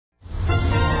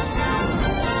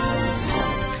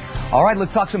All right,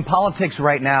 let's talk some politics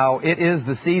right now. It is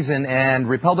the season, and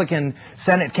Republican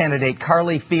Senate candidate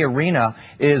Carly Fiorina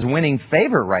is winning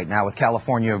favor right now with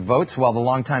California votes, while the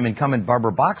longtime incumbent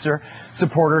Barbara Boxer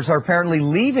supporters are apparently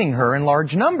leaving her in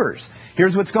large numbers.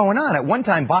 Here's what's going on. At one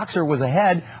time, Boxer was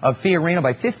ahead of Fiorina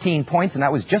by 15 points, and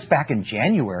that was just back in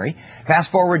January.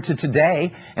 Fast forward to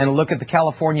today and look at the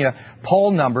California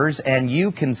poll numbers, and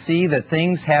you can see that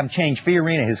things have changed.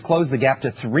 Fiorina has closed the gap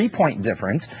to 3-point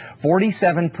difference,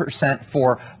 47%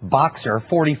 for Boxer,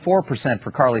 44% for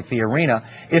Carly Fiorina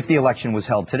if the election was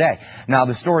held today. Now,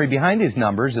 the story behind these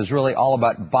numbers is really all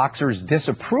about Boxer's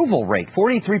disapproval rate.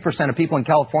 43% of people in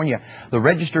California, the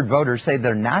registered voters, say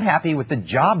they're not happy with the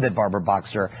job that Barbara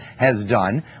Boxer has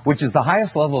done, which is the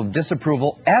highest level of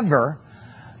disapproval ever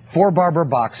for Barbara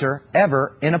Boxer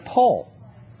ever in a poll.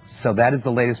 So that is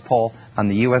the latest poll on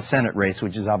the U.S. Senate race,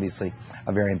 which is obviously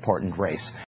a very important race.